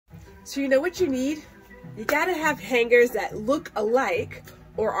So you know what you need? You gotta have hangers that look alike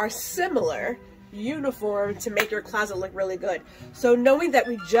or are similar, uniform, to make your closet look really good. So knowing that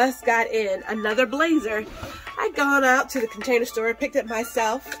we just got in another blazer, I'd gone out to the Container Store, picked up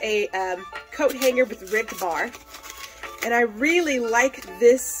myself a coat hanger with ribbed bar. And I really like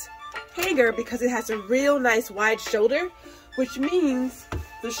this hanger because it has a real nice wide shoulder, which means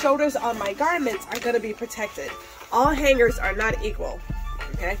the shoulders on my garments are going to be protected. All hangers are not equal,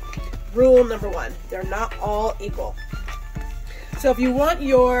 okay? Rule number one, they're not all equal. So if you want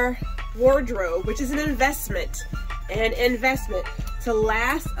your wardrobe, which is an investment to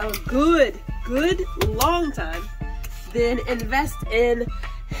last a good long time, then invest in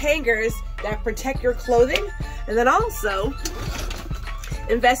hangers that protect your clothing, and then also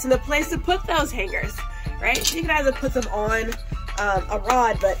invest in a place to put those hangers, right? You can either put them on a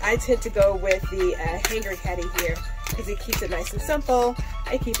rod, but I tend to go with the hanger caddy here because it keeps it nice and simple.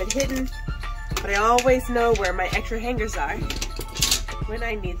 I keep it hidden, but I always know where my extra hangers are when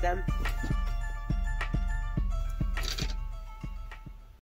I need them.